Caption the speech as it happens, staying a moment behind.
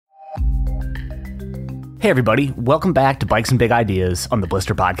Hey everybody, welcome back to Bikes and Big Ideas on the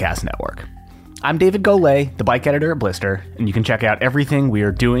Blister Podcast Network. I'm David Golay, the bike editor at Blister, and you can check out everything we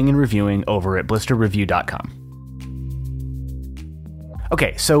are doing and reviewing over at blisterreview.com.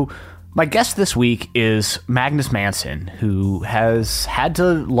 Okay, so my guest this week is Magnus Manson, who has had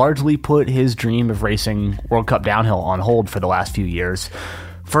to largely put his dream of racing World Cup downhill on hold for the last few years.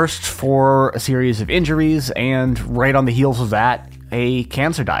 First for a series of injuries, and right on the heels of that, a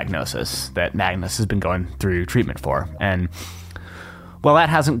cancer diagnosis that Magnus has been going through treatment for. And while that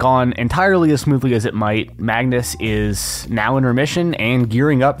hasn't gone entirely as smoothly as it might, Magnus is now in remission and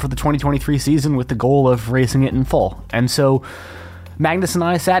gearing up for the 2023 season with the goal of racing it in full. And so Magnus and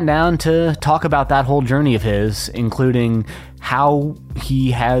I sat down to talk about that whole journey of his, including how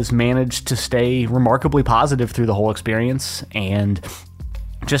he has managed to stay remarkably positive through the whole experience and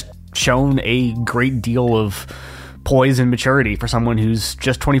just shown a great deal of poise and maturity for someone who's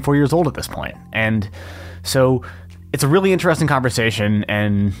just 24 years old at this point. And so it's a really interesting conversation,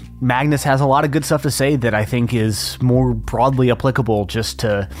 and Magnus has a lot of good stuff to say that I think is more broadly applicable just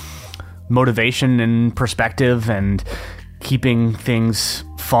to motivation and perspective and keeping things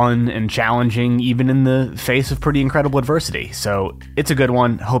fun and challenging even in the face of pretty incredible adversity. So it's a good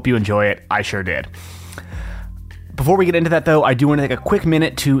one. Hope you enjoy it. I sure did. Before we get into that, though, I do want to take a quick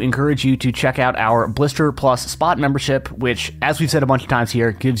minute to encourage you to check out our Blister Plus Spot membership, which, as we've said a bunch of times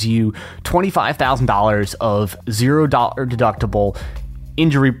here, gives you $25,000 of $0 deductible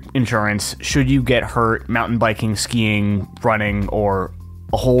injury insurance should you get hurt mountain biking, skiing, running, or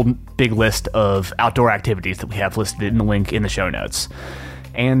a whole big list of outdoor activities that we have listed in the link in the show notes.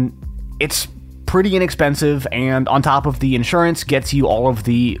 And it's pretty inexpensive, and on top of the insurance, gets you all of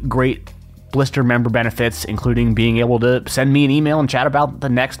the great Blister member benefits, including being able to send me an email and chat about the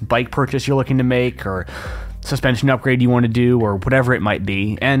next bike purchase you're looking to make, or suspension upgrade you want to do, or whatever it might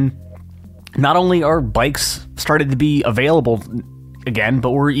be. And not only are bikes started to be available again,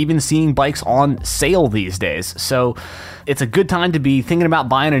 but we're even seeing bikes on sale these days. So it's a good time to be thinking about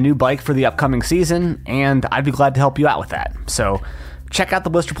buying a new bike for the upcoming season, and I'd be glad to help you out with that. So check out the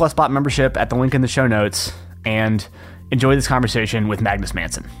Blister Plus Spot membership at the link in the show notes, and enjoy this conversation with Magnus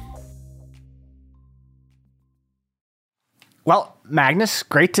Manson. Well, Magnus,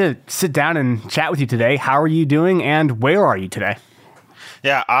 great to sit down and chat with you today. How are you doing, and where are you today?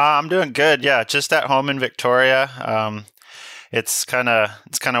 Yeah, I'm doing good. Yeah, just at home in Victoria. It's kind of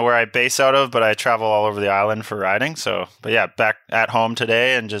where I base out of, but I travel all over the island for riding. So, but yeah, back at home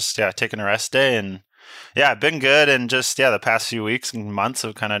today and just taking a rest day, and yeah, been good. And just the past few weeks and months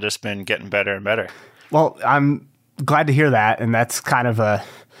have kind of just been getting better and better. Well, I'm glad to hear that, and that's kind of a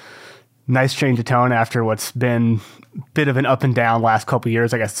nice change of tone after what's been bit of an up and down last couple of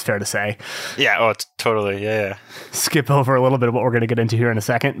years, I guess it's fair to say. Yeah, oh, it's totally, yeah. Skip over a little bit of what we're going to get into here in a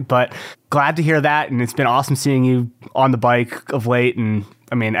second, but glad to hear that, and it's been awesome seeing you on the bike of late, and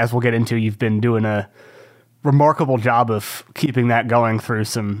I mean, as we'll get into, you've been doing a remarkable job of keeping that going through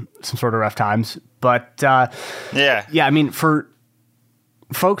some sort of rough times, but yeah, I mean, for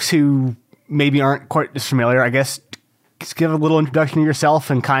folks who maybe aren't quite as familiar, I guess, just give a little introduction to yourself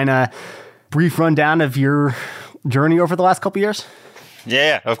and kind of brief rundown of your journey over the last couple of years?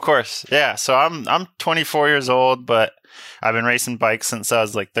 Yeah, of course. Yeah, so I'm 24 years old, but I've been racing bikes since I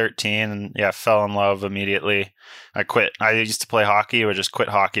was like 13, and fell in love immediately. I quit. I used to play hockey, or just quit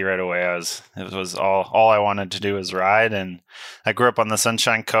hockey right away. It was all I wanted to do was ride, and I grew up on the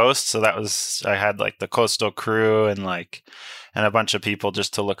Sunshine Coast, so I had like the coastal crew and a bunch of people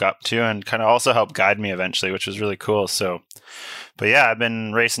just to look up to, and kind of also helped guide me eventually, which was really cool. So, but yeah, I've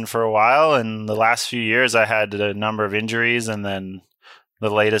been racing for a while, and the last few years I had a number of injuries, and then the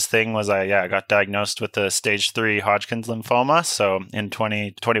latest thing was I got diagnosed with the stage 3 Hodgkin's lymphoma, so in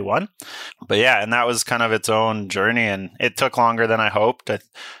 2021. But yeah, and that was kind of its own journey, and it took longer than I hoped.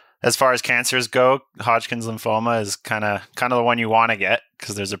 As far as cancers go, Hodgkin's lymphoma is kind of the one you want to get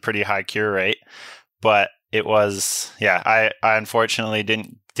because there's a pretty high cure rate. But it was, I unfortunately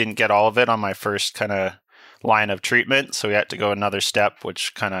didn't get all of it on my first kind of line of treatment, so we had to go another step,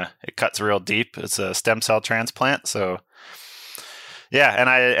 which it cuts real deep. It's a stem cell transplant, so yeah,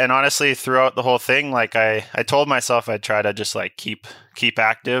 and honestly, throughout the whole thing, like I told myself I'd try to just like keep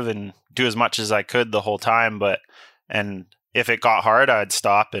active and do as much as I could the whole time, and if it got hard, I'd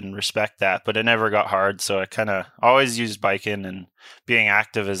stop and respect that, but it never got hard. So I kind of always used biking and being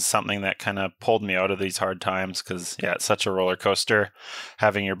active as something that kind of pulled me out of these hard times. Cause it's such a roller coaster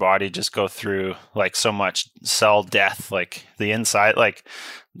having your body just go through like so much cell death, like the inside, like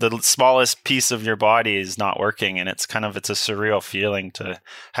the smallest piece of your body is not working. And it's a surreal feeling to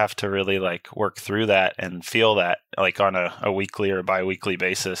have to really like work through that and feel that like on a weekly or bi-weekly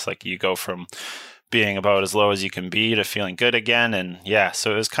basis. Like you go from being about as low as you can be to feeling good again. And yeah,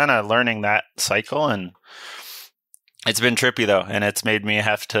 so it was kind of learning that cycle, and it's been trippy though. And it's made me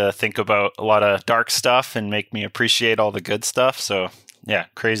have to think about a lot of dark stuff and make me appreciate all the good stuff. So yeah,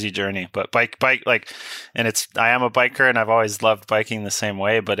 crazy journey, but bike, like, and I am a biker and I've always loved biking the same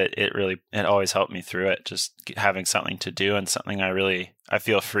way, but it really always helped me through it. Just having something to do and something I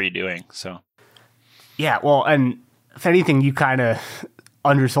feel free doing. So. Yeah. Well, and if anything, you kind of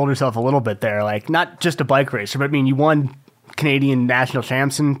undersold yourself a little bit there, like not just a bike racer, but I mean, you won Canadian national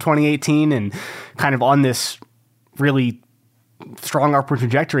champs in 2018 and kind of on this really strong upward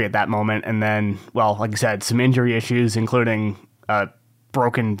trajectory at that moment. And then, well, like I said, some injury issues, including,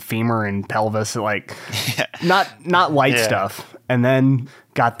 broken femur and pelvis, like not light stuff. And then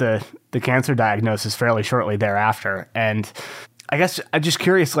got the cancer diagnosis fairly shortly thereafter. And I guess I'm just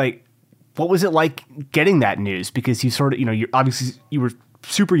curious, like, what was it like getting that news? Because you sort of, you obviously you were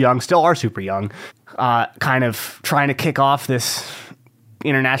super young, still are super young, kind of trying to kick off this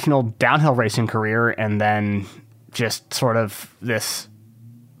international downhill racing career, and then just sort of this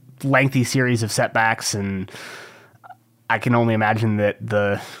lengthy series of setbacks. And I can only imagine that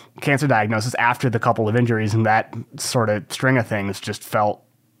the cancer diagnosis after the couple of injuries and that sort of string of things just felt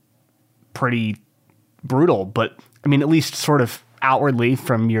pretty brutal. But I mean, at least sort of outwardly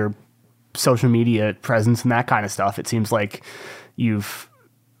from your social media presence and that kind of stuff, it seems like you've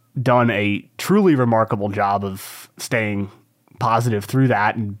done a truly remarkable job of staying positive through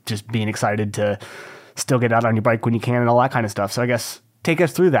that and just being excited to still get out on your bike when you can and all that kind of stuff. So I guess take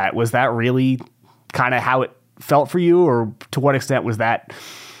us through that. Was that really kind of how it felt for you, or to what extent was that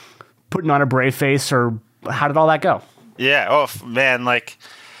putting on a brave face, or how did all that go? Yeah. Oh man. Like,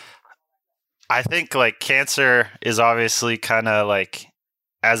 I think like cancer is obviously kind of like,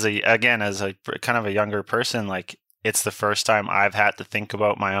 as a kind of a younger person, like it's the first time I've had to think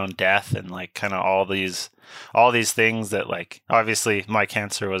about my own death and like kind of all these things that, like, obviously my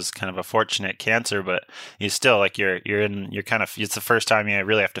cancer was kind of a fortunate cancer, but you still like you're kind of, it's the first time you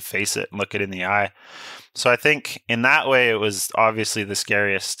really have to face it and look it in the eye. So I think in that way, it was obviously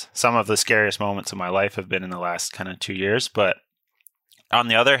some of the scariest moments of my life have been in the last kind of 2 years. But on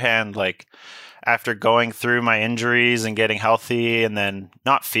the other hand, like after going through my injuries and getting healthy and then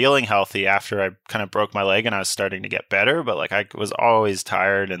not feeling healthy after I kind of broke my leg and I was starting to get better, but like I was always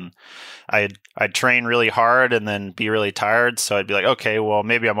tired, and I'd train really hard and then be really tired. So I'd be like, okay, well,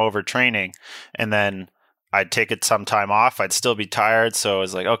 maybe I'm overtraining. And then I'd take it some time off. I'd still be tired. So I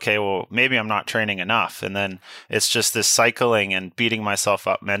was like, okay, well, maybe I'm not training enough. And then it's just this cycling and beating myself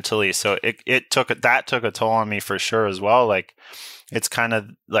up mentally. So it took a toll on me for sure as well. Like, it's kind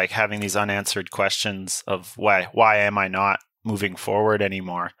of like having these unanswered questions of why am I not moving forward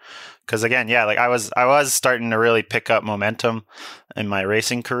anymore? Because again, yeah, like I was starting to really pick up momentum in my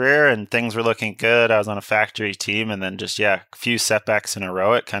racing career and things were looking good. I was on a factory team, and then just, a few setbacks in a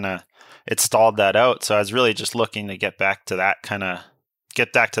row, it stalled that out. So I was really just looking to get back to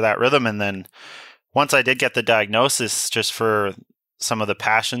that rhythm. And then once I did get the diagnosis, just for some of the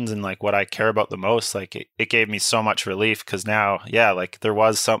passions and like what I care about the most, like it gave me so much relief, because now, like there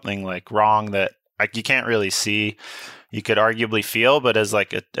was something like wrong that like you can't really see, you could arguably feel, but as a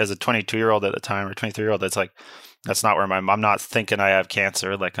 22-year-old at the time, or 23-year-old, it's like, that's not where I'm not thinking I have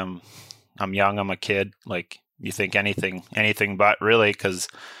cancer. Like I'm young, I'm a kid. Like you think anything but, really, because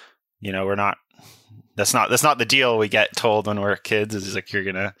that's not the deal we get told when we're kids. Is like you're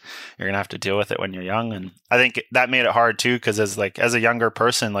gonna have to deal with it when you're young. And I think that made it hard too, because as a younger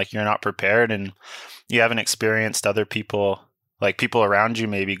person, like you're not prepared and you haven't experienced other people, like people around you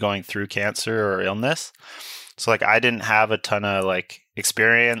maybe going through cancer or illness. So like I didn't have a ton of like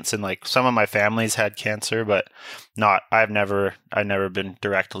experience, and like some of my families had cancer, but I've never been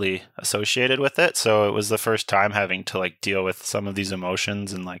directly associated with it. So it was the first time having to like deal with some of these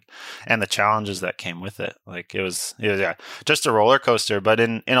emotions and the challenges that came with it. Like it was just a roller coaster, but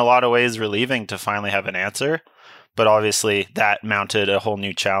in a lot of ways relieving to finally have an answer. But obviously that mounted a whole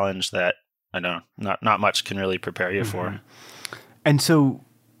new challenge that not much can really prepare you for. And so,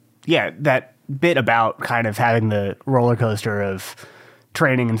 that bit about kind of having the roller coaster of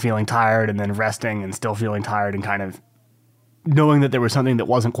training and feeling tired and then resting and still feeling tired and kind of knowing that there was something that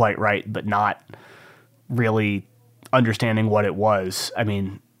wasn't quite right, but not really understanding what it was. I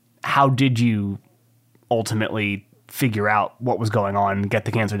mean, how did you ultimately figure out what was going on and get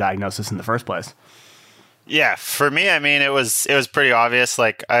the cancer diagnosis in the first place? Yeah, for me, I mean, it was pretty obvious.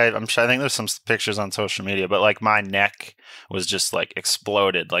 Like I'm sure I think there's some pictures on social media, but like my neck was just like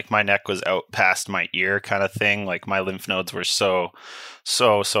exploded. Like my neck was out past my ear, kind of thing. Like my lymph nodes were so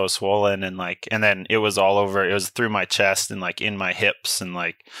swollen, and like, and then it was all over. It was through my chest and like in my hips, and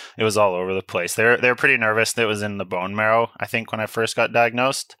like it was all over the place. They were pretty nervous that it was in the bone marrow. I think when I first got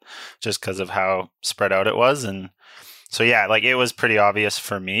diagnosed, just because of how spread out it was, and so yeah, like it was pretty obvious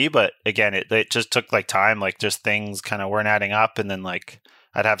for me, but again, it just took like time, like just things kind of weren't adding up, and then like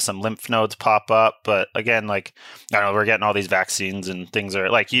I'd have some lymph nodes pop up, but again, like I don't know, we're getting all these vaccines and things are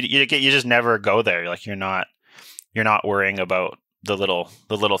like you just never go there, like you're not worrying about the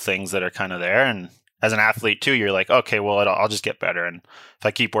little things that are kind of there, and as an athlete too, you're like, okay, well I'll just get better, and if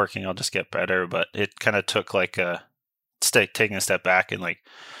I keep working, I'll just get better, but it kind of took like taking a step back and like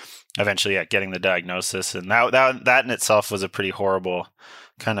eventually getting the diagnosis, and that in itself was a pretty horrible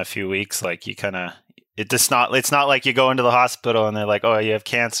kind of few weeks. Like you kind of it's not like you go into the hospital and they're like, oh, you have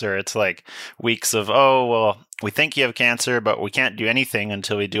cancer. It's like weeks of, oh, well, we think you have cancer, but we can't do anything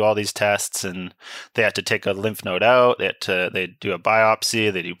until we do all these tests, and they have to take a lymph node out, they do a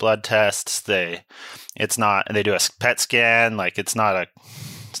biopsy, they do blood tests, they do a PET scan. Like it's not like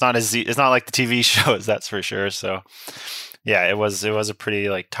the TV shows, that's for sure. So yeah, it was a pretty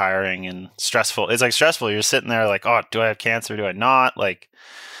like tiring and stressful. It's like stressful. You're sitting there like, oh, do I have cancer? Do I not? Like,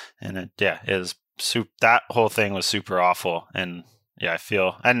 and it was that whole thing was super awful. And yeah,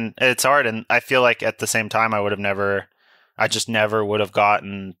 and it's hard. And I feel like at the same time, I just never would have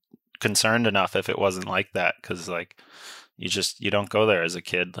gotten concerned enough if it wasn't like that. Cause like you don't go there as a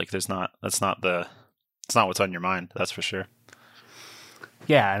kid. Like it's not what's on your mind. That's for sure.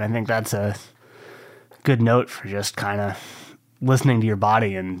 Yeah. And I think that's a good note for just kind of listening to your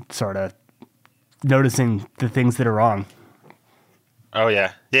body and sort of noticing the things that are wrong. Oh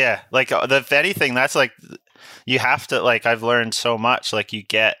yeah. Yeah. Like if anything, that's like, you have to, like, I've learned so much, like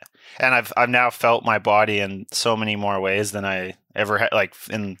and I've now felt my body in so many more ways than I ever had, like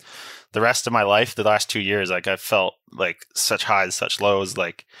in the rest of my life, the last 2 years, like I've felt like such highs, such lows.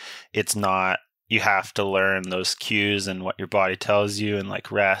 Like it's not, you have to learn those cues and what your body tells you, and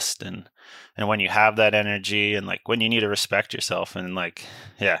like rest and when you have that energy, and like when you need to respect yourself, and like,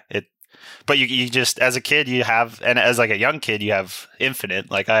 yeah, but you just, as a kid you have, and as like a young kid you have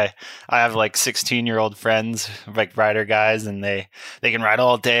infinite. Like I have like 16-year-old friends, like rider guys, and they can ride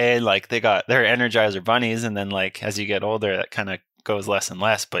all day, like they're Energizer bunnies, and then like as you get older that kind of goes less and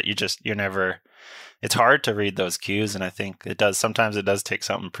less, but you're never, it's hard to read those cues, and I think sometimes it does take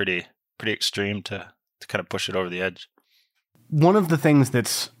something pretty extreme to kind of push it over the edge. One of the things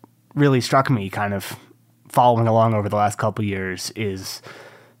that's really struck me kind of following along over the last couple of years is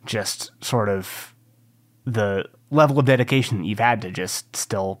just sort of the level of dedication that you've had to just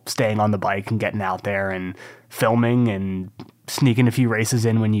still staying on the bike and getting out there and filming and sneaking a few races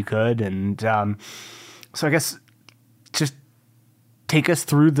in when you could. And so I guess just take us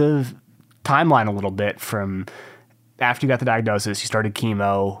through the timeline a little bit from after you got the diagnosis, you started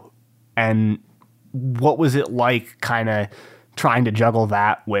chemo, and what was it like kind of trying to juggle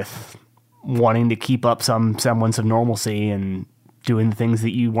that with wanting to keep up some semblance of normalcy and doing the things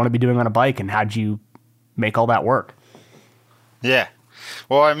that you want to be doing on a bike, and how'd you make all that work? Yeah.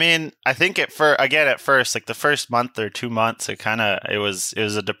 Well, I mean, I think at first, like the first month or 2 months, it was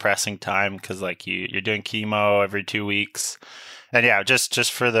a depressing time, because like you're doing chemo every 2 weeks. And yeah,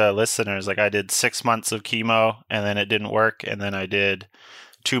 just for the listeners, like I did 6 months of chemo and then it didn't work. And then I did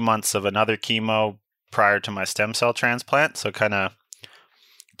 2 months of another chemo prior to my stem cell transplant. So kind of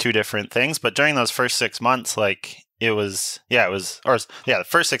two different things. But during those first 6 months, like the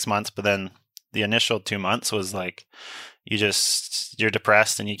first 6 months, but then the initial 2 months was like, you're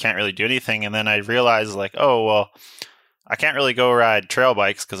depressed and you can't really do anything. And then I realized like, oh, well, I can't really go ride trail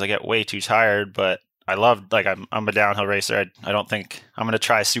bikes because I get way too tired, but I love, like, I'm a downhill racer. I don't think I'm going to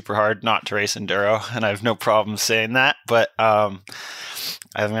try super hard not to race enduro, and I have no problem saying that, but I'm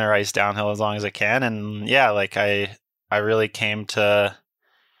going to race downhill as long as I can. And yeah, like I really came to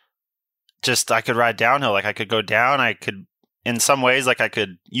just, I could ride downhill. Like I could go down, in some ways, like I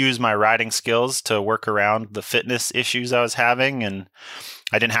could use my riding skills to work around the fitness issues I was having, and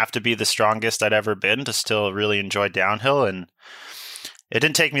I didn't have to be the strongest I'd ever been to still really enjoy downhill. And it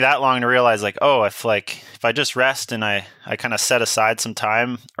didn't take me that long to realize like, oh, if I just rest and I kind of set aside some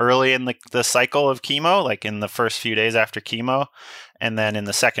time early in the cycle of chemo, like in the first few days after chemo, and then in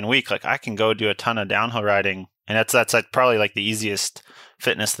the second week, like I can go do a ton of downhill riding And that's like probably like the easiest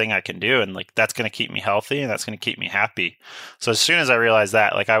fitness thing I can do. And like, that's going to keep me healthy and that's going to keep me happy. So as soon as I realized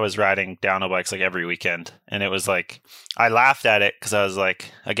that, like I was riding downhill bikes like every weekend, and it was like, I laughed at it because I was like,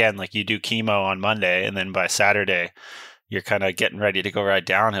 again, like you do chemo on Monday and then by Saturday, you're kind of getting ready to go ride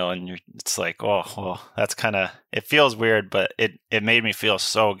downhill, and it's like, oh, well, that's kind of, it feels weird, but it made me feel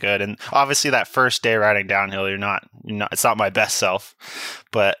so good. And obviously that first day riding downhill, you're not, it's not my best self,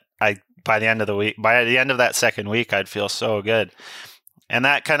 but by the end of that second week, I'd feel so good. And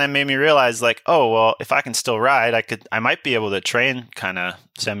that kind of made me realize like, oh, well, if I can still ride, I might be able to train kind of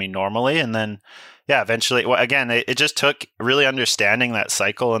semi-normally. And then, yeah, eventually, well, again, it just took really understanding that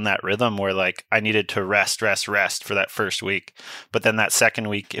cycle and that rhythm where like I needed to rest for that first week. But then that second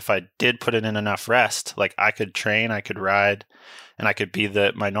week, if I did put in enough rest, like I could train, I could ride, and I could be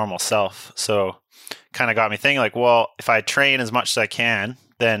my normal self. So kind of got me thinking like, well, if I train as much as I can,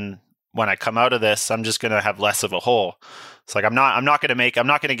 then when I come out of this, I'm just going to have less of a hole. It's like, I'm not going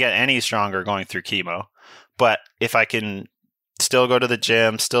to get any stronger going through chemo, but if I can still go to the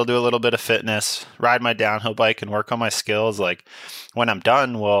gym, still do a little bit of fitness, ride my downhill bike and work on my skills, like when I'm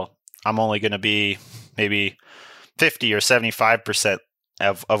done, well, I'm only going to be maybe 50 or 75%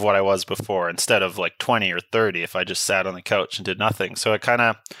 of what I was before, instead of like 20 or 30 if I just sat on the couch and did nothing. So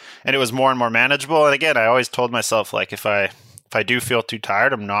it was more and more manageable. And again, I always told myself, like, if I do feel too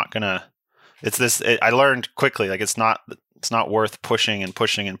tired, I'm not going to, I learned quickly, like it's not worth pushing and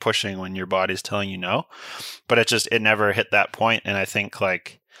pushing and pushing when your body's telling you no. But it never hit that point. And I think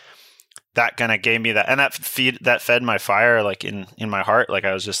like that kind of gave me that, and that fed my fire, like in my heart. Like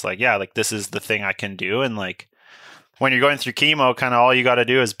I was just like, yeah, like this is the thing I can do. And like when you're going through chemo, kind of all you got to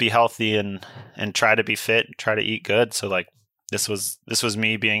do is be healthy and try to be fit, try to eat good. So like this was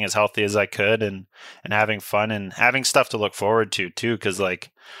me being as healthy as I could and having fun and having stuff to look forward to too. Cause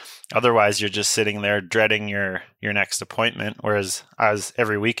like, otherwise, you're just sitting there dreading your next appointment. Whereas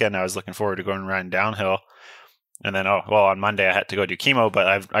every weekend, I was looking forward to going and riding downhill. And then, on Monday I had to go do chemo,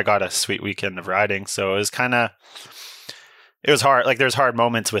 but I got a sweet weekend of riding. So it was hard. Like there's hard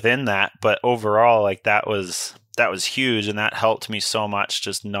moments within that, but overall, like that was huge, and that helped me so much.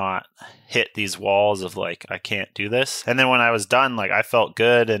 Just not hit these walls of like I can't do this. And then when I was done, like I felt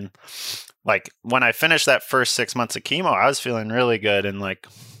good, and like when I finished that first 6 months of chemo, I was feeling really good, and like.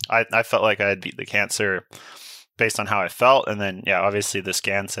 I felt like I had beat the cancer based on how I felt. And then, yeah, obviously the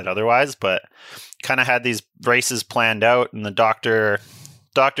scan said otherwise, but kind of had these races planned out. And the doctor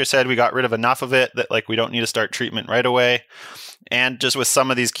said we got rid of enough of it that like we don't need to start treatment right away. And just with some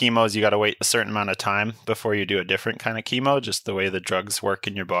of these chemos, you got to wait a certain amount of time before you do a different kind of chemo, just the way the drugs work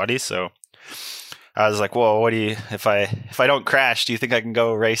in your body. So I was like, "Whoa, what do you? If I don't crash, do you think I can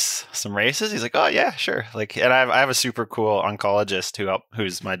go race some races?" He's like, "Oh yeah, sure." Like, and I have a super cool oncologist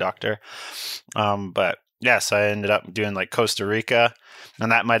who's my doctor. But yes, I ended up doing like Costa Rica,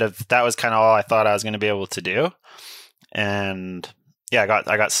 and that was kind of all I thought I was going to be able to do. And yeah,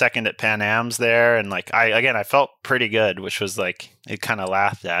 I got second at Pan Am's there, and like I felt pretty good, which was like it kind of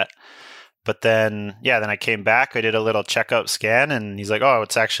laughed at. But then, then I came back, I did a little checkup scan, and he's like, oh,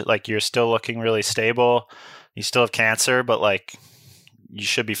 it's actually like, you're still looking really stable. You still have cancer, but like, you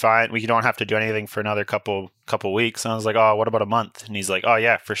should be fine. We don't have to do anything for another couple weeks. And I was like, oh, what about a month? And he's like, oh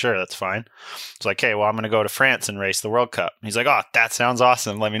yeah, for sure. That's fine. It's like, hey, well, I'm going to go to France and race the World Cup. And he's like, oh, that sounds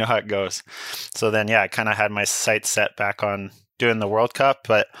awesome. Let me know how it goes. So then, yeah, I kind of had my sights set back on doing the World Cup.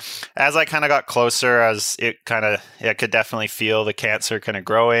 But as I kind of got closer, I could definitely feel the cancer kind of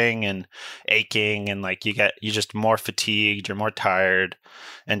growing and aching, and like you just more fatigued, you're more tired,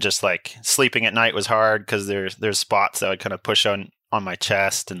 and just like sleeping at night was hard because there's spots that would kind of push on my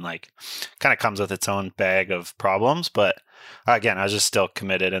chest, and like kind of comes with its own bag of problems. But again, I was just still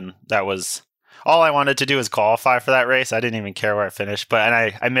committed, and that was all I wanted to do was qualify for that race. I didn't even care where I finished, but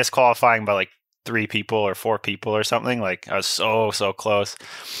I missed qualifying by like 3 people or 4 people or something. Like I was so close,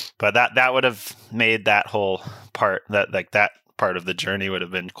 but that would have made that whole part, that part of the journey would have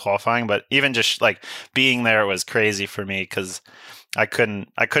been qualifying. But even just like being there was crazy for me, because I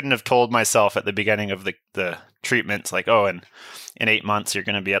couldn't have told myself at the beginning of the treatments like, oh, in 8 months you're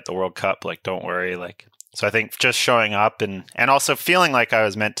going to be at the World Cup, like don't worry. Like, so I think just showing up and also feeling like I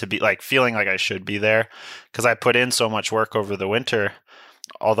was meant to be, like feeling like I should be there, because I put in so much work over the winter.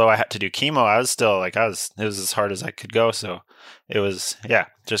 Although I had to do chemo, I was still like, it was as hard as I could go. So it was,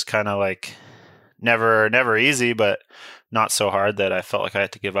 just kind of like never easy, but not so hard that I felt like I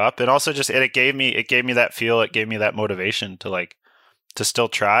had to give up. And also just, it gave me that feel, it gave me that motivation to still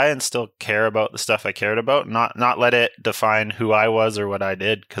try and still care about the stuff I cared about, not let it define who I was or what I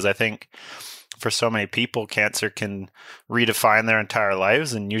did. Cause I think for so many people, cancer can redefine their entire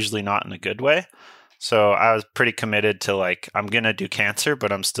lives, and usually not in a good way. So I was pretty committed to like, I'm going to do cancer,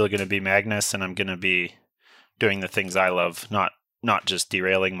 but I'm still going to be Magnus, and I'm going to be doing the things I love, not just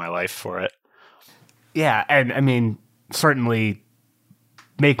derailing my life for it. Yeah, and I mean, certainly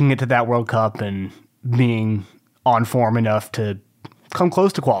making it to that World Cup and being on form enough to come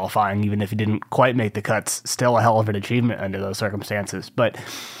close to qualifying, even if you didn't quite make the cuts, still a hell of an achievement under those circumstances. But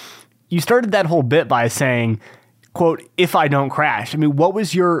you started that whole bit by saying, quote, if I don't crash. I mean, what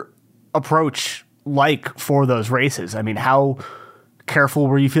was your approach like for those races? I mean, how careful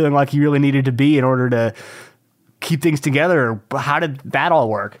were you feeling like you really needed to be in order to keep things together? How did that all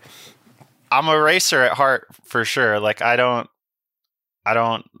work? I'm a racer at heart for sure. Like I don't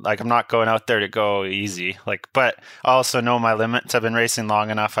like, I'm not going out there to go easy. Like, but I also know my limits. I've been racing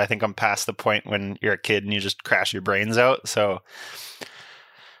long enough. I think I'm past the point when you're a kid and you just crash your brains out. So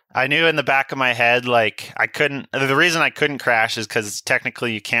I knew in the back of my head, like the reason I couldn't crash is because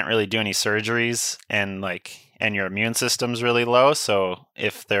technically you can't really do any surgeries, and your immune system's really low. So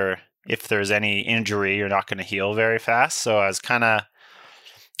if there's any injury, you're not going to heal very fast. So I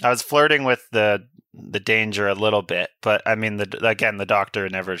was flirting with the danger a little bit, but I mean, the doctor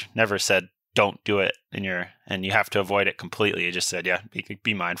never said don't do it, and you have to avoid it completely. He just said, yeah,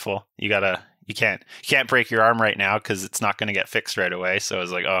 be mindful. You can't break your arm right now because it's not going to get fixed right away. So I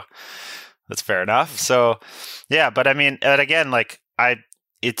was like, oh, that's fair enough. So yeah, but I mean, and again, like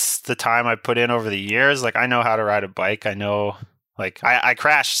it's the time I put in over the years. Like I know how to ride a bike. I know. Like I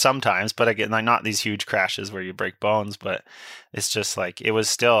crash sometimes, but again, like not these huge crashes where you break bones, but it's just like, it was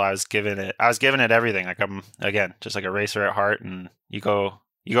still, I was giving it everything. Like I'm, again, just like a racer at heart, and you go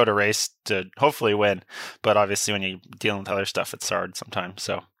to race to hopefully win. But obviously when you're dealing with other stuff, it's hard sometimes.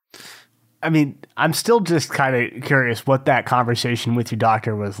 So, I mean, I'm still just kind of curious what that conversation with your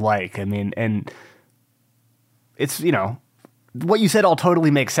doctor was like. I mean, and it's, what you said all totally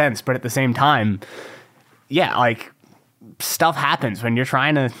makes sense, but at the same time, yeah, like, stuff happens when you're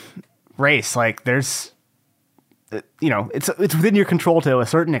trying to race. Like there's, it's within your control to a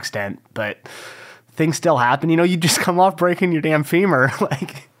certain extent, but things still happen. You just come off breaking your damn femur.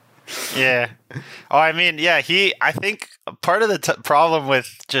 Like, yeah. Oh, I mean, yeah, I think part of the problem with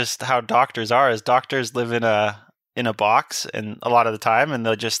just how doctors are is doctors live in a box, and a lot of the time, and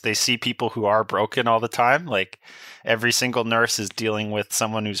they see people who are broken all the time. Like every single nurse is dealing with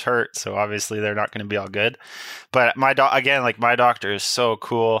someone who's hurt, so obviously they're not going to be all good. But my doctor is so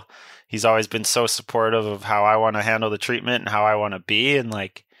cool. He's always been so supportive of how I want to handle the treatment and how I want to be, and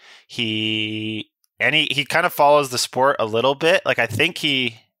like he kind of follows the sport a little bit. Like I think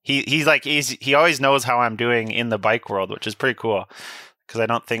he always knows how I'm doing in the bike world, which is pretty cool, because I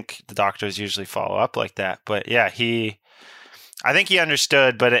don't think the doctors usually follow up like that. But yeah, I think he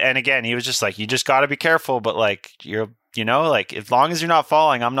understood, and again, he was just like, you just got to be careful, but like, like as long as you're not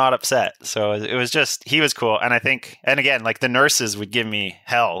falling, I'm not upset. So it was just, he was cool. And I think, and again, like the nurses would give me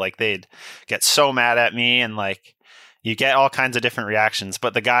hell, like they'd get so mad at me, and like, you get all kinds of different reactions,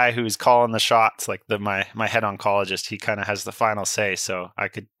 but the guy who's calling the shots, like my head oncologist, he kind of has the final say. So I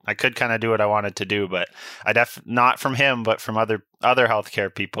could kind of do what I wanted to do, but not from him, but from other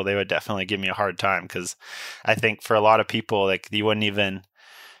healthcare people, they would definitely give me a hard time, because I think for a lot of people, like you wouldn't even,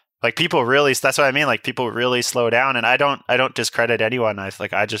 like people really, that's what I mean. Like people really slow down, and I don't discredit anyone.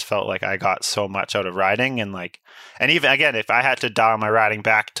 I just felt like I got so much out of riding, and even again, if I had to dial my riding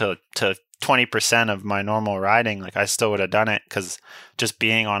back to 20% of my normal riding, like I still would have done it, because just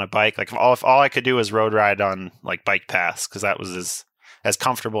being on a bike, like if all I could do was road ride on like bike paths, because that was as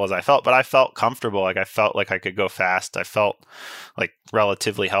comfortable as I felt. But I felt comfortable, like I felt like I could go fast. I felt like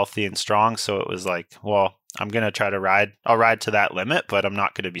relatively healthy and strong. So it was like, well, I'm gonna try to ride. I'll ride to that limit, but I'm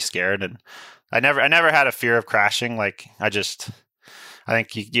not gonna be scared. And I never had a fear of crashing. Like I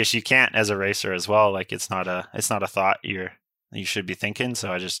think you can't as a racer as well. Like it's not a thought you should be thinking.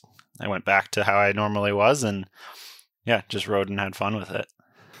 So I went back to how I normally was, and yeah, just rode and had fun with it.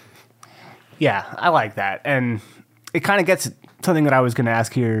 Yeah, I like that. And it kind of gets something that I was going to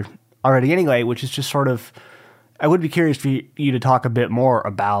ask here already anyway, which is just sort of, I would be curious for you to talk a bit more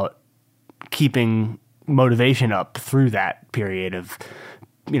about keeping motivation up through that period of,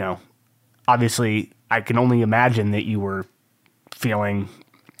 obviously I can only imagine that you were feeling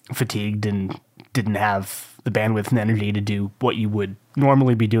fatigued and didn't have the bandwidth and energy to do what you would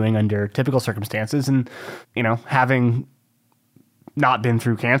normally be doing under typical circumstances. And, having not been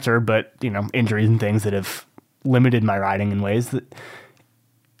through cancer, but, injuries and things that have limited my riding in ways that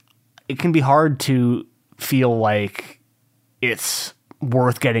it can be hard to feel like it's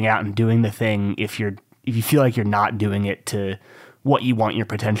worth getting out and doing the thing if you feel like you're not doing it to what you want your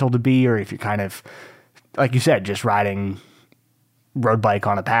potential to be, or if you're kind of, like you said, just riding road bike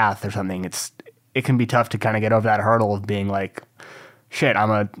on a path or something. it can be tough to kind of get over that hurdle of being like, shit,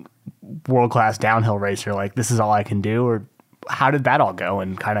 I'm a world-class downhill racer. Like, this is all I can do. Or how did that all go?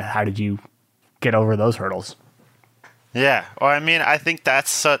 And kind of how did you get over those hurdles? Yeah. Well, I mean, I think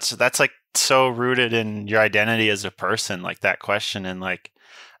that's like so rooted in your identity as a person, like that question. And like,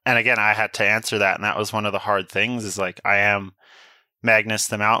 and again, I had to answer that. And that was one of the hard things is like, I am Magnus,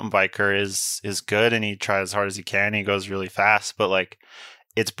 the mountain biker is good and he tries as hard as he can. He goes really fast, but like,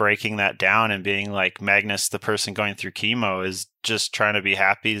 it's breaking that down and being like Magnus, the person going through chemo, is just trying to be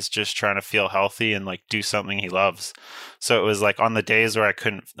happy, is just trying to feel healthy and like do something he loves. So it was like on the days where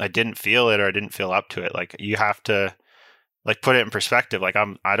I didn't feel it or I didn't feel up to it. Like you have to like put it in perspective. Like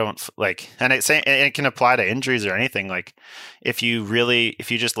I don't like, and it can apply to injuries or anything. Like if you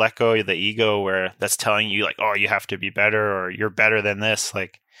just let go of the ego where that's telling you like, oh, you have to be better or you're better than this.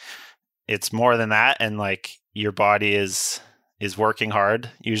 Like it's more than that. And like your body is working hard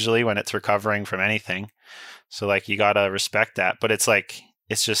usually when it's recovering from anything. So like you got to respect that. But it's like,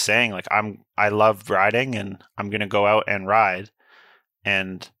 it's just saying like, I love riding and I'm going to go out and ride.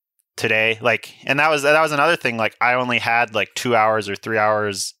 And today, like, and that was another thing. Like I only had like 2 hours or 3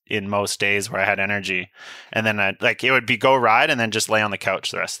 hours in most days where I had energy. And then it would be go ride and then just lay on the couch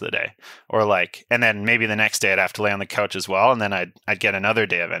the rest of the day. Or like, and then maybe the next day I'd have to lay on the couch as well. And then I'd get another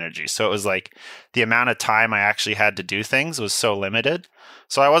day of energy. So it was like the amount of time I actually had to do things was so limited.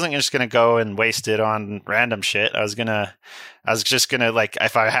 So I wasn't just going to go and waste it on random shit. I was just going to like,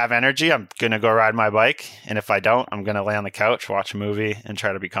 if I have energy, I'm going to go ride my bike. And if I don't, I'm going to lay on the couch, watch a movie and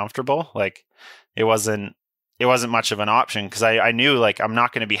try to be comfortable. Like it wasn't much of an option because I knew like I'm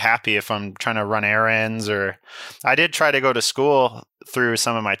not going to be happy if I'm trying to run errands. Or I did try to go to school through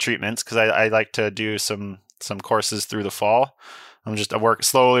some of my treatments because I like to do some courses through the fall. I'm just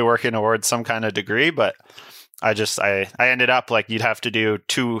slowly working towards some kind of degree, but I ended up like you'd have to do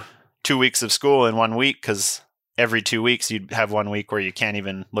two weeks of school in 1 week because every 2 weeks you'd have 1 week where you can't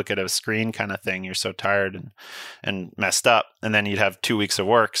even look at a screen kind of thing. You're so tired and messed up. And then you'd have 2 weeks of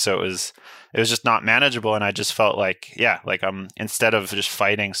work. So it was just not manageable. And I just felt like, yeah, like instead of just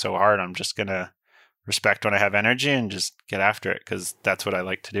fighting so hard, I'm just going to respect when I have energy and just get after it because that's what I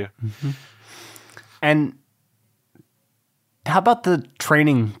like to do. Mm-hmm. And how about the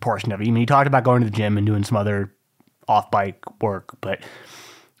training portion of it? I mean, you talked about going to the gym and doing some other off-bike work, but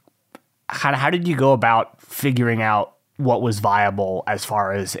how did you go about figuring out what was viable as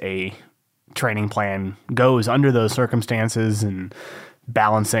far as a training plan goes under those circumstances and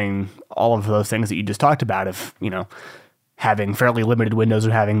balancing all of those things that you just talked about of, you know, having fairly limited windows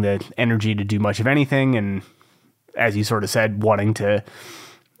of having the energy to do much of anything and, as you sort of said, wanting to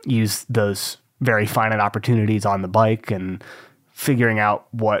use those very finite opportunities on the bike and figuring out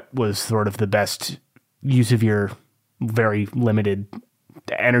what was sort of the best use of your very limited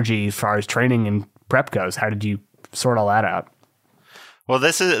energy as far as training and prep goes. How did you sort all that out? Well,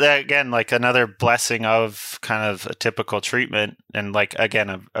 this is, again, like another blessing of kind of a typical treatment. And like,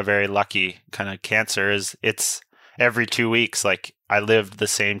 again, a very lucky kind of cancer is it's every 2 weeks. Like I lived the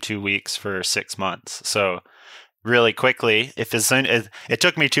same 2 weeks for 6 months. So really quickly, it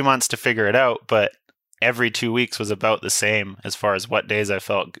took me 2 months to figure it out, but every 2 weeks was about the same as far as what days I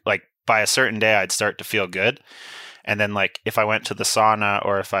felt like by a certain day I'd start to feel good. And then like if I went to the sauna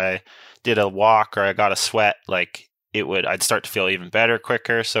or if I did a walk or I got a sweat, like I'd start to feel even better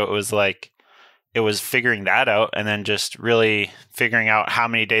quicker. So it was figuring that out and then just really figuring out how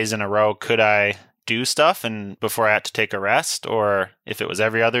many days in a row could I do stuff and before I had to take a rest, or if it was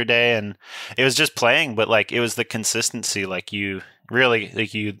every other day. And it was just playing, but like it was the consistency. Like you really,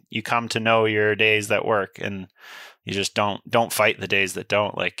 like you come to know your days that work and you just don't fight the days that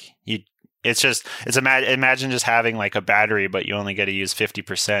don't. Like imagine just having like a battery, but you only get to use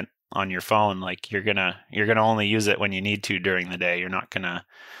 50% on your phone. Like you're gonna only use it when you need to during the day. You're not gonna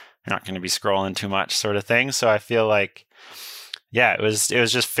be scrolling too much, sort of thing. So I feel like, yeah, it was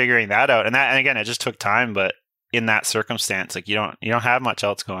just figuring that out. And again, it just took time, but in that circumstance, like you don't have much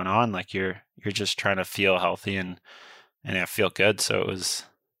else going on. Like you're just trying to feel healthy and feel good. So it was,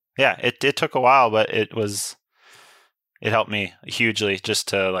 yeah, it took a while, but it helped me hugely just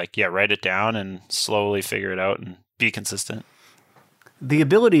to like, yeah, write it down and slowly figure it out and be consistent. The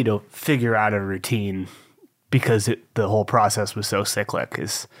ability to figure out a routine because the whole process was so cyclic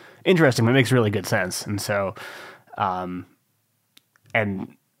is interesting. It makes really good sense. And so, and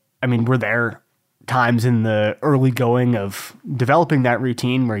I mean, were there times in the early going of developing that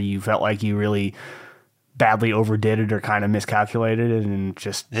routine where you felt like you really badly overdid it or kind of miscalculated it and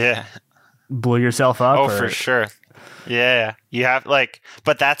just blew yourself up? Oh, for sure. Yeah, you have like,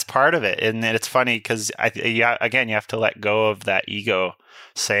 but that's part of it, and it's funny because again, you have to let go of that ego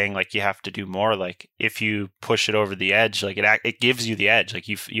saying like you have to do more. Like if you push it over the edge, like it gives you the edge. Like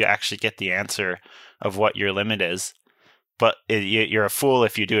you actually get the answer of what your limit is. But you're a fool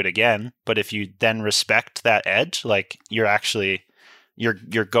if you do it again. But if you then respect that edge, like you're actually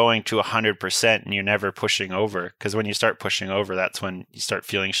you're going to 100% and you're never pushing over, because when you start pushing over, that's when you start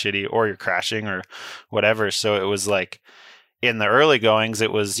feeling shitty or you're crashing or whatever. So it was like in the early goings,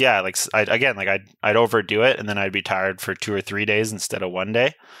 it was like I'd overdo it and then I'd be tired for 2 or 3 days instead of one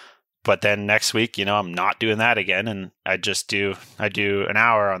day. But then next week, I'm not doing that again, and I do an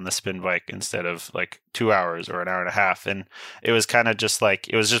hour on the spin bike instead of like 2 hours or an hour and a half. And it was kind of just like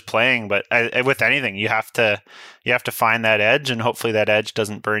it was just playing. But with anything, you have to find that edge, and hopefully that edge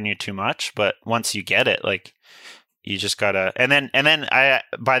doesn't burn you too much. But once you get it, like you just gotta. And then I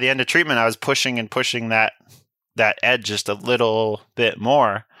by the end of treatment, I was pushing and pushing that edge just a little bit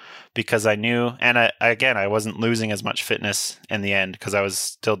more, because I knew, and I wasn't losing as much fitness in the end because I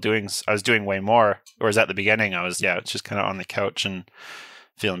was doing way more. Whereas at the beginning, I was just kind of on the couch and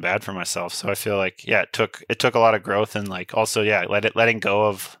feeling bad for myself. So I feel like it took a lot of growth, and like also letting go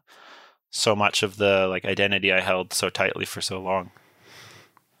of so much of the like identity I held so tightly for so long.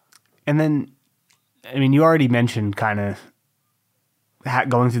 And then, I mean, you already mentioned kind of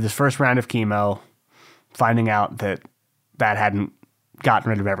going through this first round of chemo, finding out that hadn't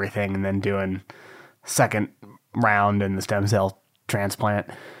gotten rid of everything, and then doing second round in the stem cell transplant.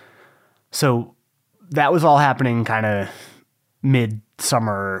 So that was all happening kind of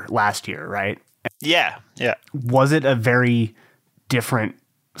mid-summer last year, right? Yeah. Was it a very different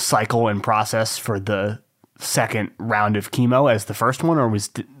cycle and process for the second round of chemo as the first one, or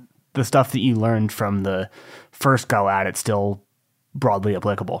was the stuff that you learned from the first go at it still broadly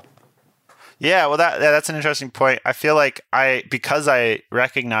applicable? Yeah, well, that's an interesting point. I feel like because I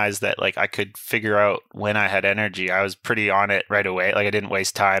recognized that like I could figure out when I had energy, I was pretty on it right away. Like I didn't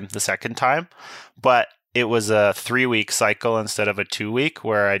waste time the second time, but it was a 3-week cycle instead of a 2-week,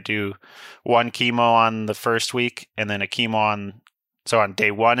 where I do one chemo on the first week and then a chemo on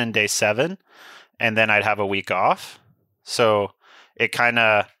day 1 and day 7, and then I'd have a week off. So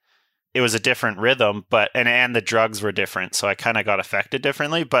it was a different rhythm, but and the drugs were different, so I kind of got affected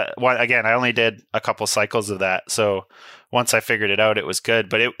differently. But again, I only did a couple cycles of that, so once I figured it out, it was good.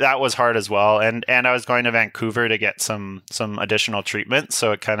 But that was hard as well, and I was going to Vancouver to get some additional treatment,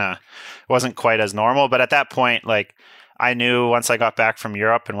 so it kind of wasn't quite as normal. But at that point, like I knew once I got back from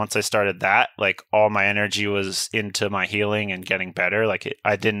Europe and once I started that, like all my energy was into my healing and getting better. Like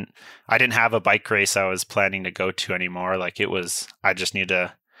I didn't have a bike race I was planning to go to anymore. Like I just need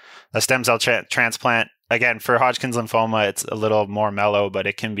a stem cell transplant. Again, for Hodgkin's lymphoma, it's a little more mellow, but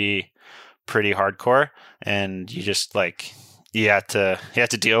it can be pretty hardcore. And you just like, you have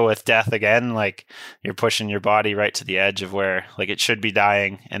to deal with death again. Like you're pushing your body right to the edge of where like it should be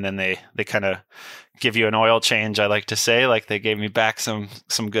dying. And then they kind of give you an oil change. I like to say, like they gave me back some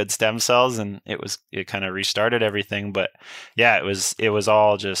good stem cells, and it kind of restarted everything. But yeah, it was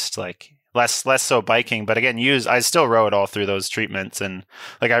all just like, less so biking, but again, I still rode all through those treatments, and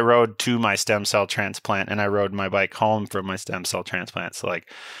like I rode to my stem cell transplant and I rode my bike home from my stem cell transplant. So like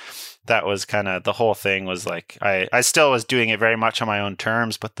that was kind of the whole thing. Was like I still was doing it very much on my own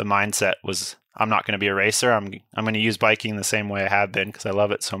terms, but the mindset was I'm not going to be a racer. I'm going to use biking the same way I have been because I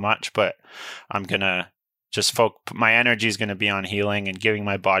love it so much, but I'm going to just my energy is going to be on healing and giving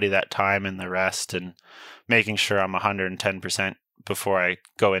my body that time and the rest and making sure I'm 110% before I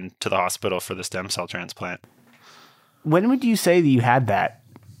go into the hospital for the stem cell transplant. When would you say that you had that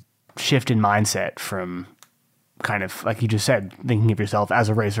shift in mindset from kind of, like you just said, thinking of yourself as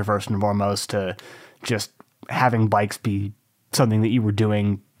a racer first and foremost, to just having bikes be something that you were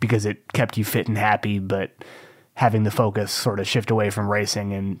doing because it kept you fit and happy, but having the focus sort of shift away from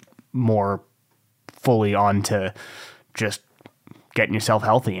racing and more fully onto just getting yourself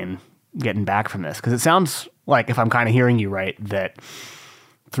healthy and getting back from this? Because it sounds like, if I'm kind of hearing you right, that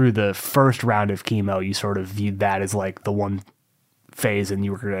through the first round of chemo, you sort of viewed that as like the one phase and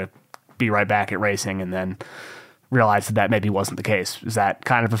you were going to be right back at racing, and then realized that maybe wasn't the case. Is that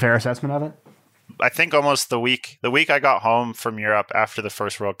kind of a fair assessment of it? I think almost the week I got home from Europe after the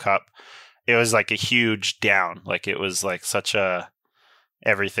first World Cup, it was like a huge down. Like it was like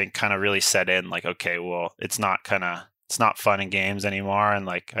everything kind of really set in, like, okay, well, it's not fun and games anymore. And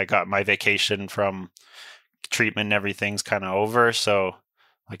like, I got my vacation from treatment and everything's kind of over. So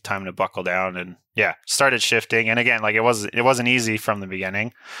like time to buckle down, and started shifting. And again, like it wasn't easy from the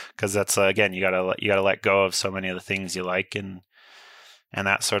beginning, because that's again, you gotta let go of so many of the things you like and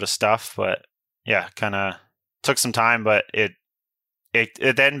that sort of stuff. But yeah, kind of took some time, but it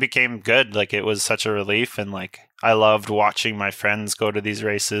then became good. Like it was such a relief, and like I loved watching my friends go to these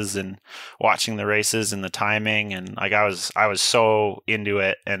races and watching the races and the timing, and like I was so into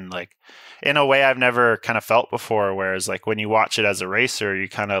it, and like in a way I've never kind of felt before. Whereas like when you watch it as a racer, you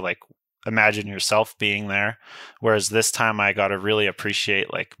kind of like imagine yourself being there. Whereas this time I got to really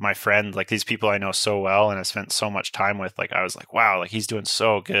appreciate like my friend, like these people I know so well and I spent so much time with. Like I was like, wow, like he's doing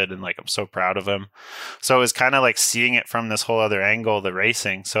so good, and like I'm so proud of him. So it was kind of like seeing it from this whole other angle, the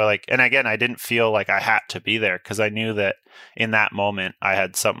racing. So like, and again, I didn't feel like I had to be there because I knew that in that moment I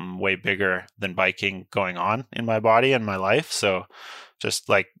had something way bigger than biking going on in my body and my life. So just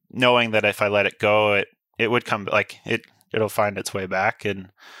like knowing that if I let it go, it would come, like it'll find its way back.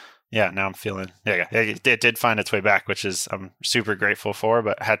 And yeah, now I'm feeling, yeah, it did find its way back, which is I'm super grateful for,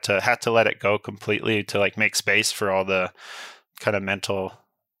 but had to let it go completely to like make space for all the kind of mental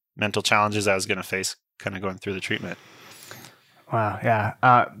challenges I was going to face kind of going through the treatment. Wow.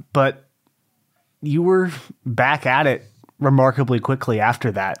 Yeah. But you were back at it remarkably quickly after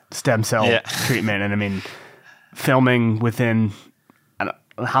that stem cell treatment. And I mean, filming within, I don't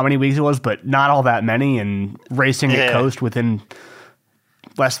know how many weeks it was, but not all that many, and racing at Coast within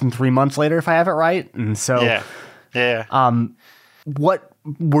less than 3 months later, if I have it right. And so, what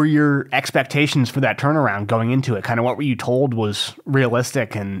were your expectations for that turnaround going into it? Kind of what were you told was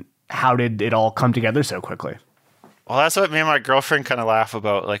realistic, and how did it all come together so quickly? Well, that's what me and my girlfriend kind of laugh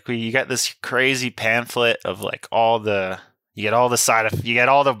about. Like you get this crazy pamphlet of like you get all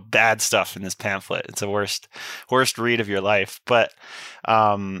the bad stuff in this pamphlet. It's the worst read of your life. But,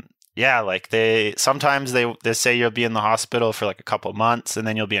 yeah, like sometimes they say you'll be in the hospital for like a couple months, and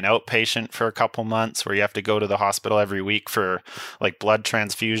then you'll be an outpatient for a couple months where you have to go to the hospital every week for like blood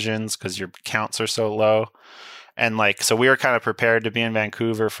transfusions because your counts are so low. And like, so we were kind of prepared to be in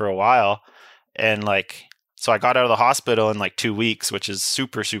Vancouver for a while. And like, so I got out of the hospital in like 2 weeks, which is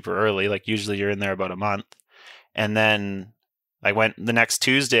super, super early. Like usually you're in there about a month. And then the next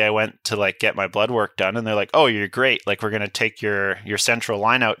Tuesday, I went to like get my blood work done, and they're like, "Oh, you're great. Like we're going to take your central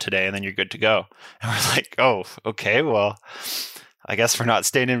line out today, and then you're good to go." And we're like, "Oh, okay. Well, I guess we're not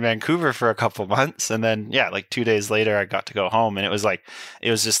staying in Vancouver for a couple months." And then, yeah, like 2 days later, I got to go home, and it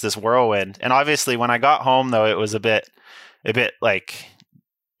was just this whirlwind. And obviously when I got home though, it was a bit like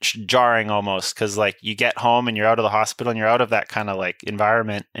jarring almost, because like you get home and you're out of the hospital and you're out of that kind of like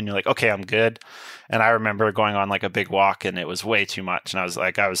environment, and you're like, okay, I'm good. And I remember going on like a big walk, and it was way too much, and I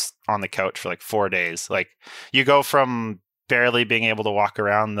was on the couch for like 4 days. Like you go from barely being able to walk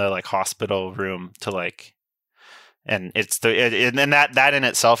around the like hospital room to like, and and that in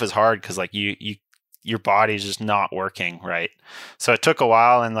itself is hard because like your body's just not working right. So it took a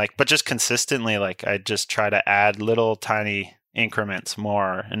while, and like, but just consistently, like I just try to add little tiny increments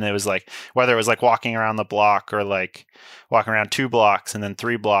more. And it was like, whether it was like walking around the block or like walking around 2 blocks and then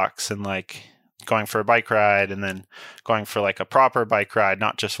 3 blocks, and like going for a bike ride and then going for like a proper bike ride,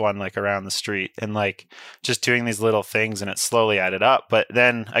 not just one like around the street, and like just doing these little things, and it slowly added up. But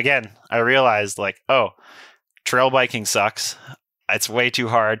then again, I realized like, oh, trail biking sucks. It's way too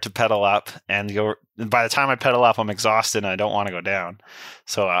hard to pedal up, and by the time I pedal up, I'm exhausted and I don't want to go down.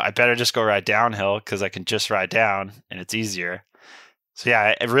 So I better just go ride downhill because I can just ride down and it's easier. So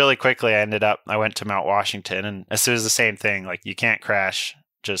yeah, really quickly I went to Mount Washington, and as soon as the same thing, like you can't crash,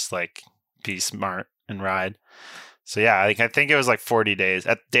 just like be smart and ride. So yeah, like I think it was like 40 days.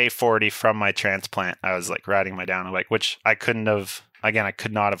 At day 40 from my transplant, I was like riding my downhill bike, which I could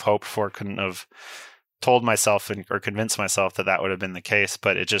not have hoped for, couldn't have told myself or convinced myself that would have been the case.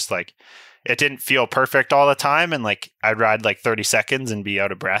 But it just like, it didn't feel perfect all the time. And like, I'd ride like 30 seconds and be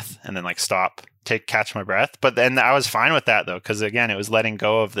out of breath and then like stop, catch my breath. But then I was fine with that though. Cause again, it was letting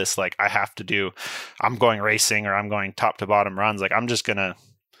go of this, like I'm going racing or I'm going top to bottom runs. Like I'm just going to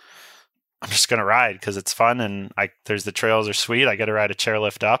ride because it's fun, and the trails are sweet. I get to ride a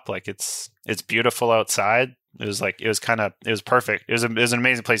chairlift up. Like it's beautiful outside. It was perfect. It was an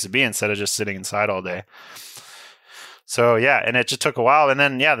amazing place to be instead of just sitting inside all day. So yeah, and it just took a while. And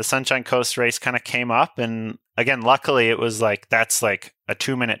then yeah, the Sunshine Coast race kind of came up, and again, luckily it was like, that's like a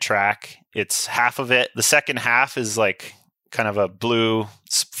 2-minute track. It's half of it. The second half is like kind of a blue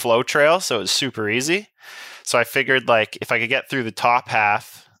flow trail. So it was super easy. So I figured like if I could get through the top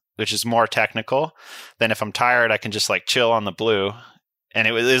half, which is more technical, then if I'm tired, I can just like chill on the blue. And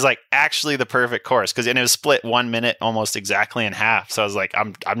it was like actually the perfect course because it was split 1 minute almost exactly in half. So I was like,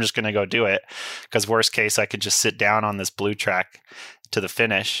 I'm just going to go do it because worst case, I could just sit down on this blue track to the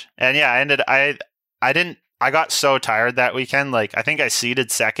finish. And yeah, I got so tired that weekend. Like I think I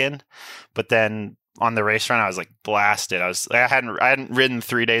seeded second, but then on the race run, I was like blasted. I hadn't ridden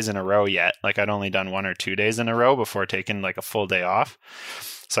 3 days in a row yet. Like I'd only done 1 or 2 days in a row before taking like a full day off.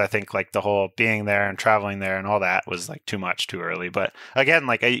 So I think like the whole being there and traveling there and all that was like too much too early. But again,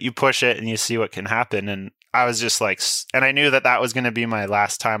 like you push it and you see what can happen. And I was just like, and I knew that was going to be my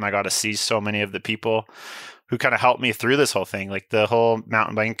last time I got to see so many of the people who kind of helped me through this whole thing. Like the whole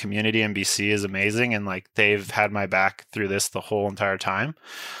mountain biking community in BC is amazing. And like they've had my back through this the whole entire time.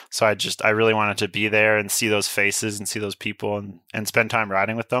 So I really wanted to be there and see those faces and see those people and spend time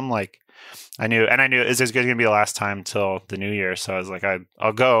riding with them. Like I knew this was going to be the last time till the new year. So I was like,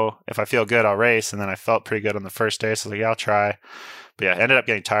 I'll go. If I feel good, I'll race. And then I felt pretty good on the first day. So I was like, yeah, I'll try. But yeah, I ended up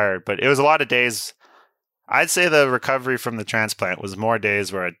getting tired. But it was a lot of days. I'd say the recovery from the transplant was more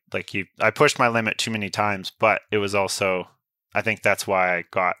days where I pushed my limit too many times, but it was also, I think that's why I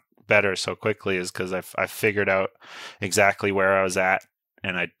got better so quickly, is because I figured out exactly where I was at,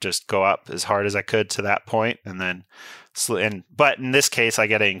 and I just go up as hard as I could to that point, and then but in this case I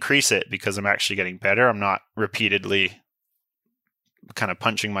got to increase it because I'm actually getting better. I'm not repeatedly kind of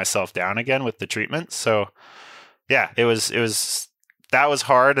punching myself down again with the treatment. So yeah, it was that was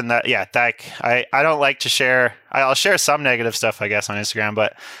hard. And I don't like to share. I'll share some negative stuff, I guess, on Instagram,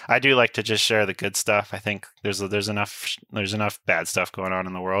 but I do like to just share the good stuff. I think there's enough bad stuff going on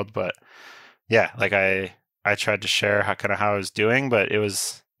in the world, but yeah, like I tried to share how I was doing, but it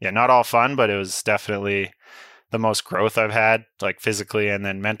was not all fun, but it was definitely the most growth I've had, like physically and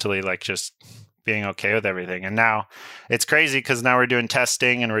then mentally, like just being okay with everything. And now it's crazy because now we're doing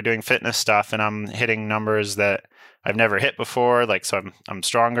testing and we're doing fitness stuff, and I'm hitting numbers that I've never hit before. Like, so I'm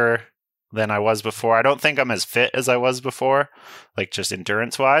stronger than I was before. I don't think I'm as fit as I was before, like just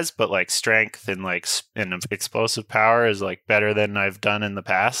endurance wise, but like strength and like and explosive power is like better than I've done in the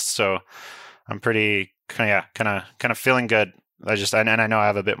past. So I'm pretty kind of feeling good. And I know I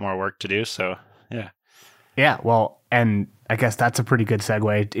have a bit more work to do. So yeah. Yeah. Well, and I guess that's a pretty good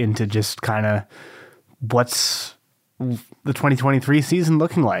segue into just kind of what's the 2023 season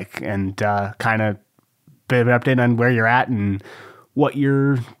looking like, and kind of bit of an update on where you're at and what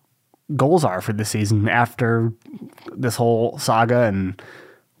your goals are for the season after this whole saga, and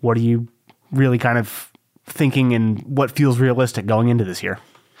what are you really kind of thinking and what feels realistic going into this year?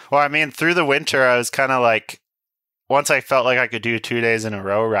 Well, I mean, through the winter, I was kind of like, once I felt like I could do 2 days in a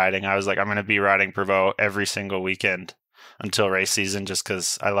row riding, I was like, I'm going to be riding Prevost every single weekend until race season, just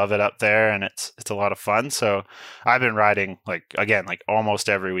because I love it up there and it's a lot of fun. So I've been riding like almost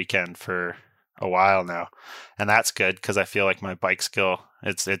every weekend for a while now, and that's good because I feel like my bike skill,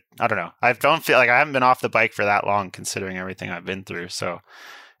 I don't know, I don't feel like I haven't been off the bike for that long considering everything I've been through. So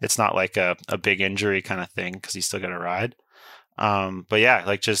it's not like a big injury kind of thing because you still got to ride. But yeah,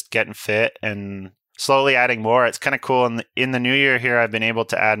 like just getting fit and slowly adding more. It's kind of cool. In the new year here, I've been able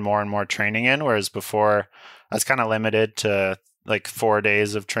to add more and more training in, whereas before I was kind of limited to like 4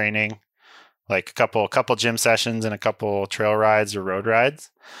 days of training, like a couple gym sessions and a couple trail rides or road rides.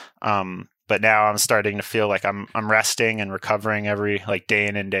 But now I'm starting to feel like I'm resting and recovering every like day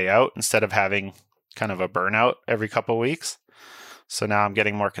in and day out instead of having kind of a burnout every couple weeks. So now I'm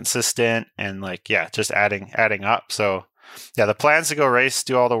getting more consistent and like, yeah, just adding up. So yeah, the plan's to go race,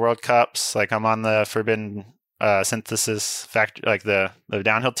 do all the World Cups. Like I'm on the Forbidden Synthesis factory, like the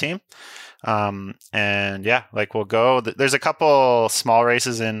downhill team. And yeah, like we'll go. There's a couple small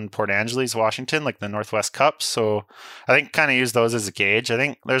races in Port Angeles, Washington, like the Northwest Cups. So I think kind of use those as a gauge. I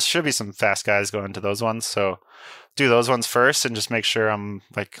think there should be some fast guys going to those ones. So do those ones first and just make sure I'm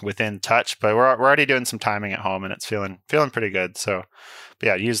like within touch. But we're already doing some timing at home and it's feeling pretty good. So but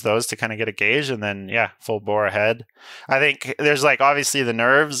yeah, use those to kind of get a gauge, and then yeah, full bore ahead. I think there's like obviously the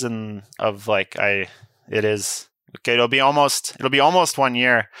nerves and of like it'll be almost 1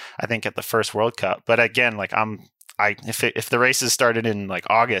 year, I think, at the first World Cup. But again, like if the races started in like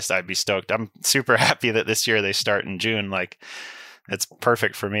August, I'd be stoked. I'm super happy that this year they start in June. Like it's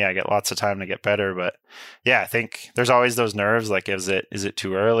perfect for me. I get lots of time to get better. But yeah, I think there's always those nerves. Like, is it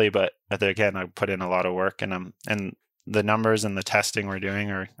too early? But again, I put in a lot of work, and the numbers and the testing we're doing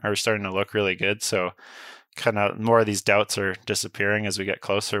are starting to look really good. So kind of more of these doubts are disappearing as we get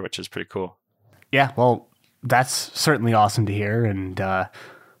closer, which is pretty cool. Yeah, well, that's certainly awesome to hear, and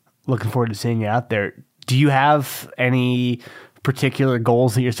looking forward to seeing you out there. Do you have any particular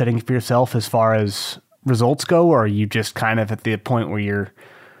goals that you're setting for yourself as far as results go, or are you just kind of at the point where you're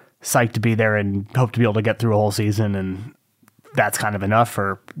psyched to be there and hope to be able to get through a whole season and that's kind of enough,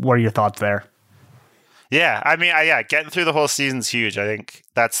 or what are your thoughts there? Yeah, I mean, getting through the whole season's huge. I think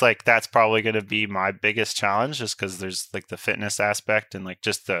that's probably going to be my biggest challenge, just because there's like the fitness aspect and like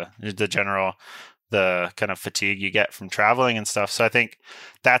just the general the kind of fatigue you get from traveling and stuff. So I think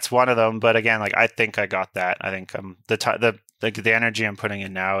that's one of them. But again, like I think I got that. I think the energy I'm putting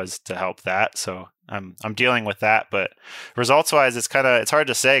in now is to help that. So I'm dealing with that. But results wise, it's hard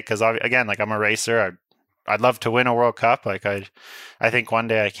to say because again, like I'm a racer. I'd love to win a World Cup. Like I think one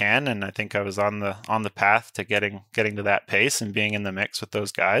day I can, and I think I was on the path to getting to that pace and being in the mix with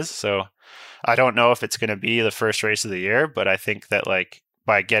those guys. So I don't know if it's going to be the first race of the year, but I think that like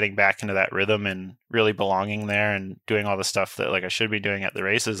by getting back into that rhythm and really belonging there and doing all the stuff that like I should be doing at the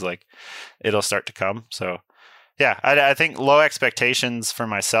races, like it'll start to come. So yeah, I think low expectations for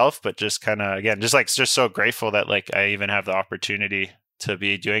myself, but just kind of again, just so grateful that like I even have the opportunity to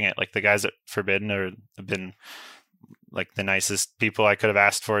be doing it. Like the guys at Forbidden have been like the nicest people I could have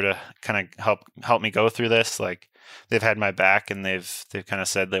asked for to kind of help me go through this. Like they've had my back and they've kind of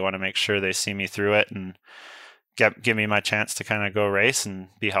said they want to make sure they see me through it and give me my chance to kind of go race and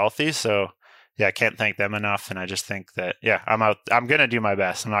be healthy. So yeah, I can't thank them enough. And I just think that, yeah, I'm going to do my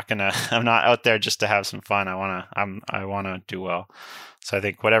best. I'm not out there just to have some fun. I want to do well. So I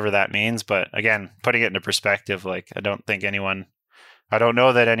think whatever that means, but again, putting it into perspective, like I don't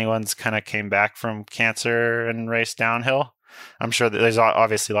know that anyone's kind of came back from cancer and raced downhill. I'm sure that there's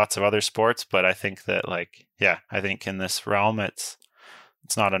obviously lots of other sports, but I think that like, yeah, I think in this realm, it's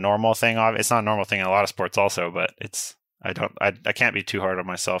not a normal thing. It's not a normal thing in a lot of sports also, but I can't be too hard on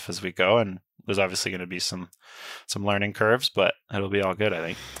myself as we go. And there's obviously going to be some learning curves, but it'll be all good, I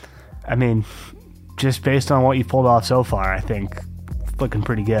think. I mean, just based on what you pulled off so far, I think it's looking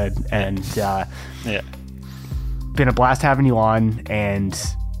pretty good. And yeah. Been a blast having you on, and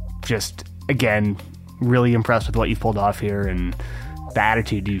just again really impressed with what you've pulled off here and the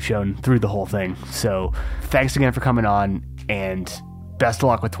attitude you've shown through the whole thing. So thanks again for coming on, and best of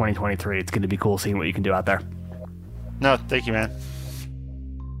luck with 2023. It's going to be cool seeing what you can do out there. No, thank you, man.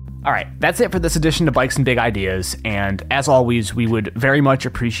 All right, that's it for this edition of Bikes and Big Ideas, and as always, we would very much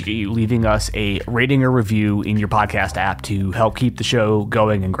appreciate you leaving us a rating or review in your podcast app to help keep the show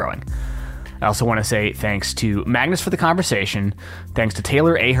going and growing. I also want to say thanks to Magnus for the conversation, thanks to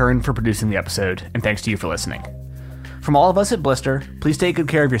Taylor Ahern for producing the episode, and thanks to you for listening. From all of us at Blister, please take good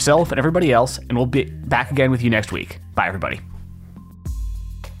care of yourself and everybody else, and we'll be back again with you next week. Bye, everybody.